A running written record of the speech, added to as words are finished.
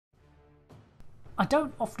I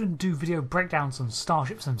don't often do video breakdowns on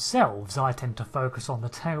starships themselves, I tend to focus on the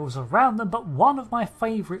tales around them, but one of my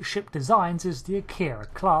favourite ship designs is the Akira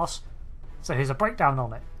class, so here's a breakdown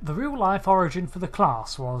on it. The real life origin for the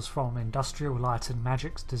class was from Industrial Light and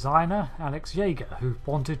Magic's designer Alex Yeager, who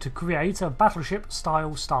wanted to create a battleship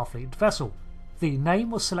style Starfleet vessel. The name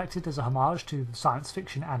was selected as a homage to the science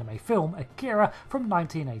fiction anime film Akira from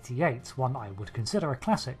 1988, one I would consider a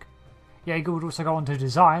classic. Yeager would also go on to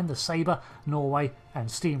design the Sabre, Norway and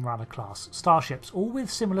Steamrunner class starships, all with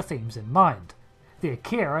similar themes in mind. The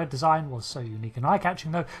Akira design was so unique and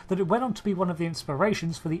eye-catching though that it went on to be one of the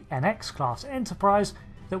inspirations for the NX class Enterprise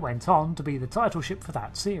that went on to be the title ship for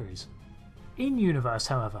that series. In universe,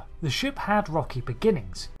 however, the ship had rocky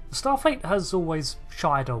beginnings. The Starfleet has always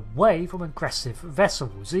shied away from aggressive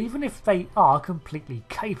vessels, even if they are completely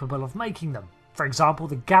capable of making them. For example,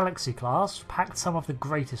 the Galaxy class packed some of the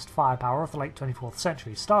greatest firepower of the late 24th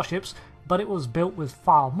century starships, but it was built with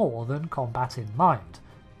far more than combat in mind.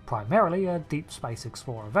 Primarily a deep space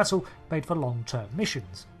explorer vessel made for long-term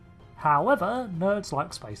missions. However, nerds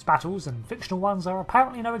like space battles, and fictional ones are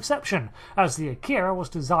apparently no exception, as the Akira was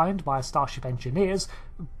designed by Starship engineers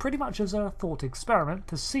pretty much as a thought experiment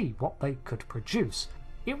to see what they could produce.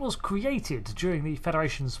 It was created during the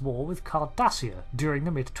Federation's war with Cardassia during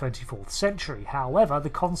the mid-24th century, however the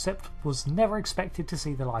concept was never expected to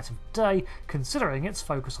see the light of day, considering its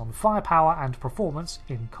focus on firepower and performance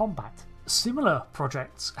in combat. Similar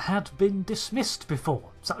projects had been dismissed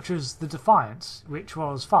before, such as the Defiance, which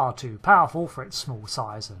was far too powerful for its small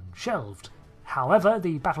size and shelved. However,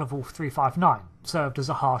 the Battle of Wolf 359 served as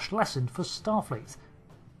a harsh lesson for Starfleet.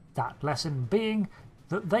 That lesson being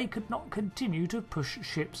that they could not continue to push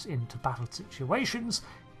ships into battle situations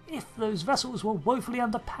if those vessels were woefully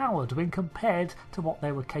underpowered when compared to what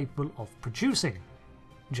they were capable of producing.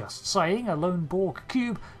 Just saying, a lone Borg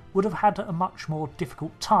cube would have had a much more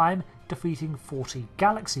difficult time defeating 40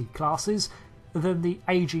 Galaxy classes than the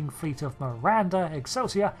ageing fleet of Miranda,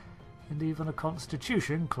 Excelsior, and even a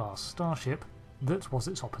Constitution class starship that was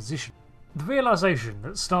its opposition. The realisation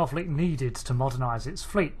that Starfleet needed to modernise its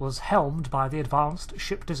fleet was helmed by the Advanced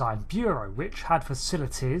Ship Design Bureau, which had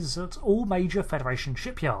facilities at all major Federation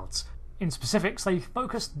shipyards. In specifics, they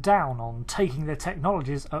focused down on taking the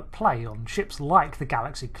technologies at play on ships like the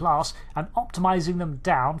Galaxy class and optimising them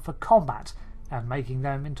down for combat, and making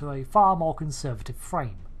them into a far more conservative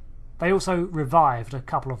frame. They also revived a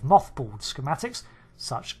couple of mothballed schematics,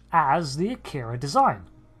 such as the Akira design,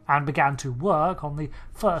 and began to work on the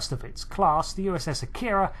first of its class, the USS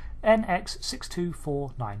Akira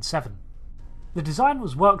NX-62497. The design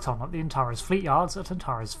was worked on at the Antares Fleet Yards at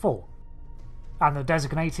Antares 4, and the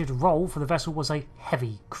designated role for the vessel was a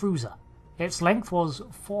heavy cruiser. Its length was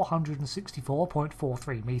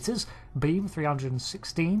 464.43 metres, beam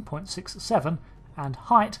 316.67 and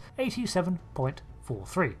height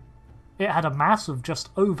 87.43. It had a mass of just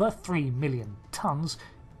over 3 million tonnes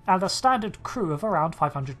and a standard crew of around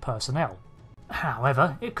 500 personnel.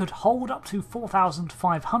 However, it could hold up to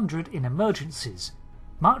 4,500 in emergencies.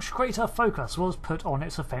 Much greater focus was put on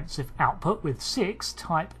its offensive output with 6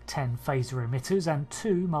 Type 10 phaser emitters and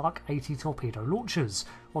 2 Mark 80 torpedo launchers,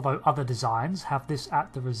 although other designs have this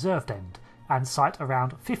at the reserved end, and cite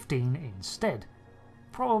around 15 instead,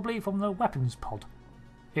 probably from the weapons pod.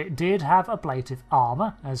 It did have ablative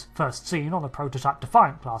armour, as first seen on the prototype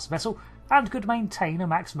Defiant class vessel, and could maintain a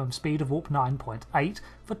maximum speed of warp 9.8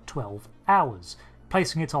 for 12 hours,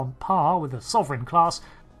 placing it on par with the Sovereign class,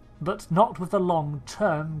 but not with the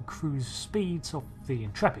long-term cruise speeds of the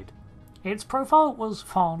Intrepid. Its profile was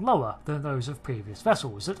far lower than those of previous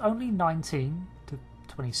vessels, at only 19 to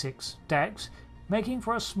 26 decks, making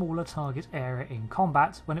for a smaller target area in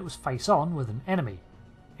combat when it was face-on with an enemy.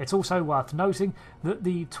 It's also worth noting that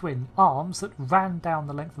the twin arms that ran down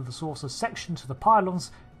the length of the saucer section to the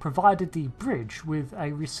pylons provided the bridge with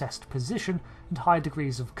a recessed position and high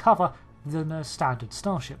degrees of cover than a standard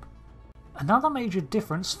starship. Another major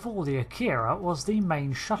difference for the Akira was the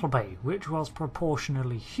main shuttle bay, which was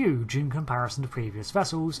proportionally huge in comparison to previous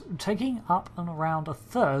vessels, taking up around a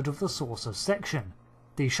third of the saucer section.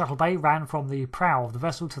 The shuttle bay ran from the prow of the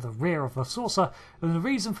vessel to the rear of the saucer, and the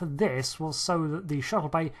reason for this was so that the shuttle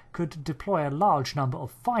bay could deploy a large number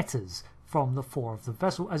of fighters from the fore of the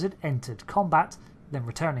vessel as it entered combat, then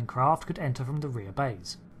returning craft could enter from the rear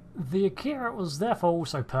bays. The Akira was therefore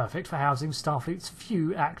also perfect for housing Starfleet's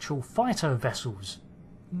few actual fighter vessels,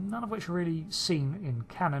 none of which are really seen in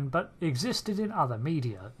canon but existed in other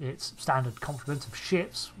media. Its standard complement of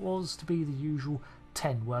ships was to be the usual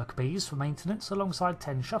 10 work bees for maintenance alongside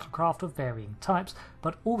 10 shuttlecraft of varying types,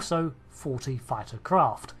 but also 40 fighter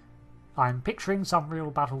craft. I'm picturing some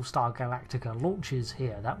real Battlestar Galactica launches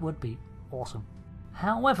here, that would be awesome.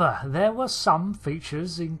 However, there were some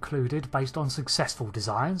features included based on successful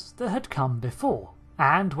designs that had come before,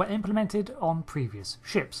 and were implemented on previous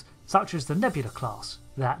ships, such as the Nebula class,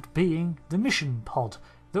 that being the mission pod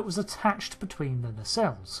that was attached between the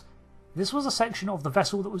nacelles. This was a section of the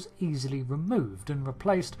vessel that was easily removed and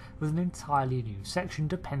replaced with an entirely new section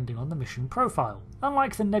depending on the mission profile.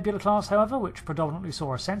 Unlike the Nebula class, however, which predominantly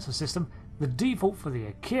saw a sensor system, the default for the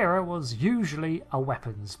Akira was usually a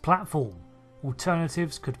weapons platform.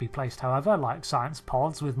 Alternatives could be placed, however, like science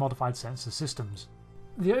pods with modified sensor systems.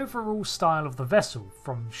 The overall style of the vessel,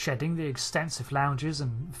 from shedding the extensive lounges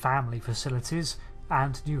and family facilities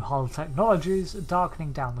and new hull technologies,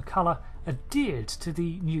 darkening down the colour, adhered to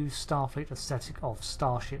the new Starfleet aesthetic of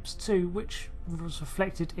Starships 2, which was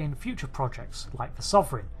reflected in future projects like the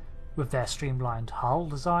Sovereign, with their streamlined hull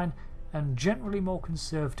design and generally more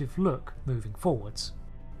conservative look moving forwards.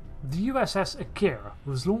 The USS Akira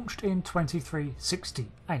was launched in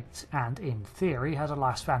 2368 and in theory had a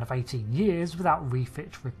lifespan of 18 years without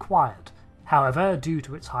refit required. However, due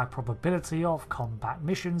to its high probability of combat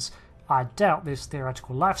missions, I doubt this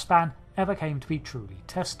theoretical lifespan ever came to be truly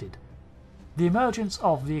tested. The emergence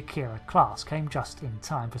of the Akira class came just in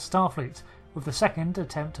time for Starfleet, with the second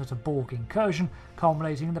attempt at a Borg incursion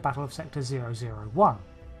culminating in the Battle of Sector 001.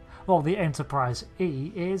 While the Enterprise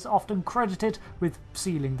E is often credited with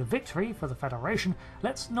sealing the victory for the Federation,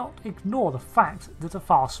 let's not ignore the fact that a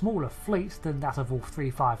far smaller fleet than that of Wolf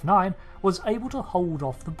 359 was able to hold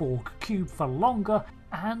off the Borg cube for longer,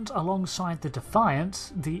 and alongside the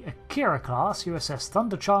Defiant, the Akira class USS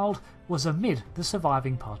Thunderchild was amid the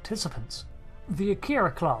surviving participants. The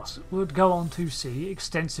Akira class would go on to see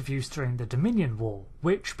extensive use during the Dominion War,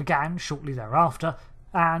 which began shortly thereafter,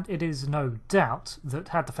 and it is no doubt that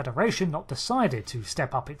had the Federation not decided to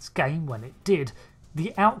step up its game when it did,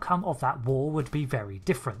 the outcome of that war would be very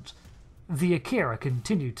different. The Akira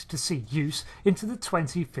continued to see use into the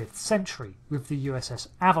 25th century, with the USS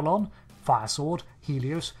Avalon, Firesword,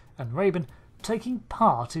 Helios and Raven taking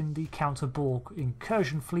part in the counter-Borg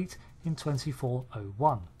incursion fleet in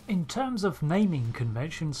 2401. In terms of naming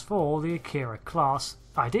conventions for the Akira class,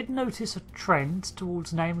 I did notice a trend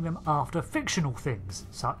towards naming them after fictional things,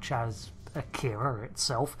 such as Akira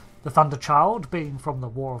itself, the Thunderchild being from the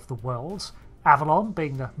War of the Worlds, Avalon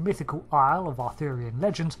being the mythical isle of Arthurian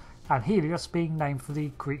legend, and Helios being named for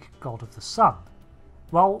the Greek god of the sun.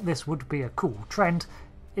 While this would be a cool trend,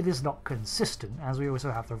 it is not consistent, as we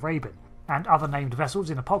also have the Raven, and other named vessels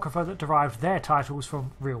in Apocrypha that derived their titles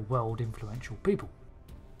from real-world influential people.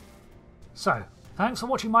 So, thanks for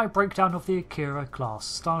watching my breakdown of the Akira class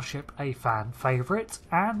starship, a fan favourite,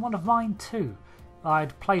 and one of mine too.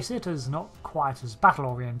 I'd place it as not quite as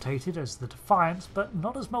battle-orientated as the Defiant, but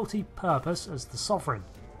not as multi-purpose as the Sovereign.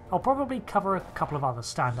 I'll probably cover a couple of other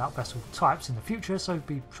standout vessel types in the future, so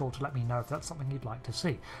be sure to let me know if that's something you'd like to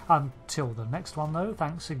see. Until the next one though,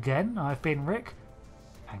 thanks again, I've been Rick,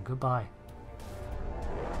 and goodbye.